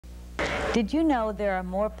Did you know there are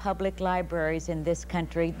more public libraries in this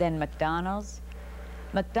country than McDonald's?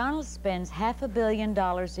 McDonald's spends $500 million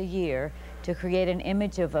a year to create an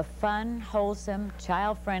image of a fun, wholesome,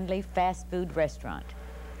 child-friendly fast food restaurant.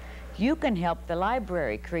 You can help the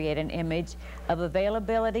library create an image of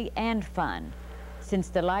availability and fun, since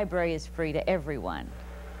the library is free to everyone.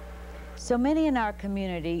 So many in our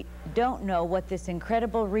community don't know what this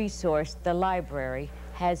incredible resource, the library,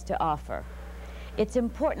 has to offer. It's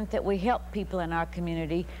important that we help people in our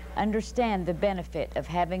community understand the benefit of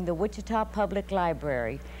having the Wichita Public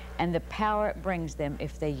Library and the power it brings them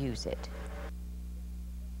if they use it.